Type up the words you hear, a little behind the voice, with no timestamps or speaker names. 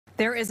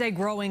There is a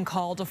growing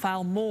call to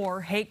file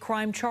more hate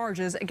crime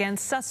charges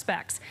against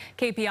suspects.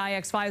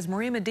 KPIX5's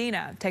Maria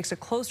Medina takes a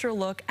closer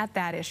look at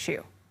that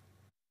issue.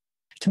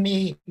 To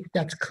me,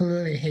 that's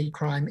clearly a hate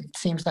crime. It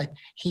seems like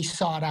he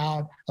sought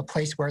out a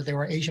place where there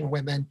were Asian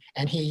women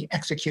and he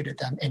executed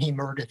them and he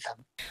murdered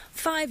them.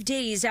 5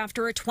 days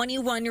after a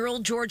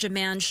 21-year-old Georgia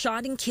man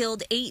shot and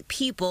killed 8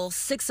 people,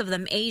 6 of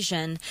them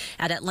Asian,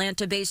 at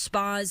Atlanta-based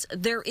spas,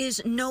 there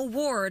is no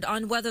word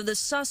on whether the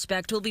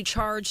suspect will be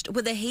charged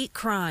with a hate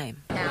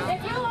crime.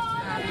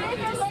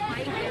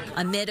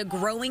 Amid a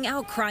growing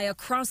outcry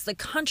across the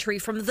country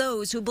from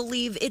those who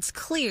believe it's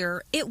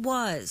clear it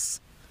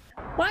was.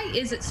 Why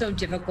is it so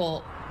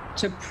difficult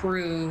to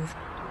prove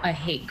a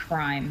hate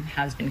crime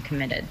has been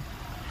committed?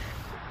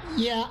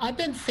 Yeah, I've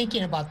been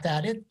thinking about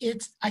that.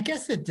 I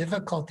guess the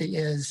difficulty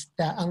is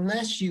that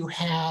unless you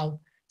have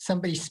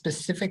somebody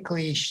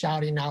specifically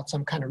shouting out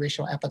some kind of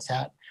racial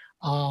epithet,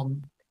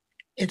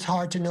 it's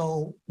hard to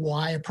know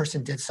why a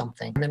person did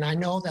something. I mean, I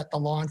know that the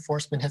law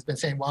enforcement has been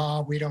saying,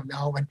 well, we don't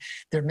know, and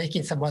they're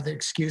making some other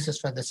excuses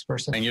for this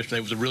person. And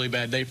yesterday was a really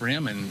bad day for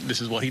him, and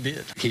this is what he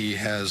did. He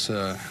has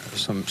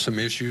some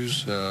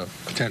issues,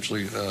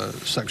 potentially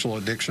sexual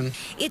addiction.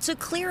 It's a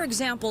clear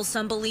example,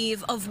 some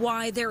believe, of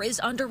why there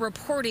is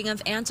underreporting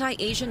of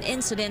anti-Asian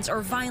incidents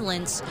or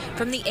violence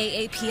from the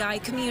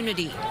AAPI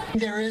community.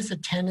 There is a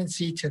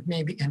tendency to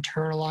maybe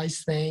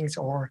internalize things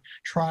or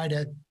try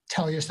to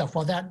tell yourself,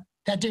 well,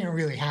 that didn't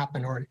really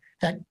happen, or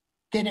that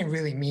didn't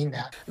really mean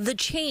that. The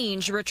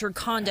change, Richard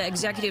Konda,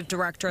 executive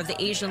director of the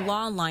Asian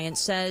Law Alliance,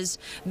 says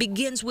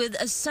begins with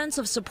a sense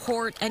of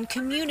support and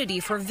community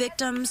for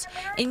victims,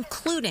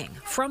 including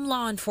from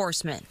law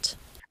enforcement.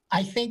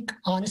 I think,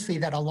 honestly,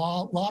 that a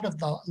lot of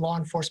the law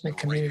enforcement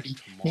community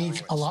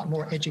needs a lot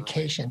more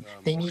education.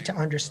 They need to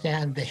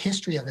understand the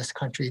history of this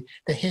country,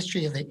 the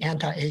history of the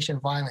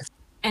anti-Asian violence.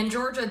 And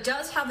Georgia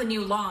does have a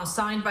new law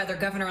signed by their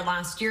governor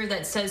last year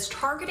that says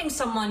targeting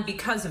someone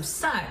because of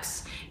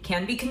sex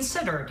can be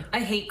considered a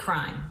hate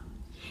crime.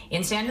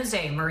 In San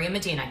Jose, Maria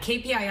Medina,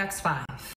 KPIX 5.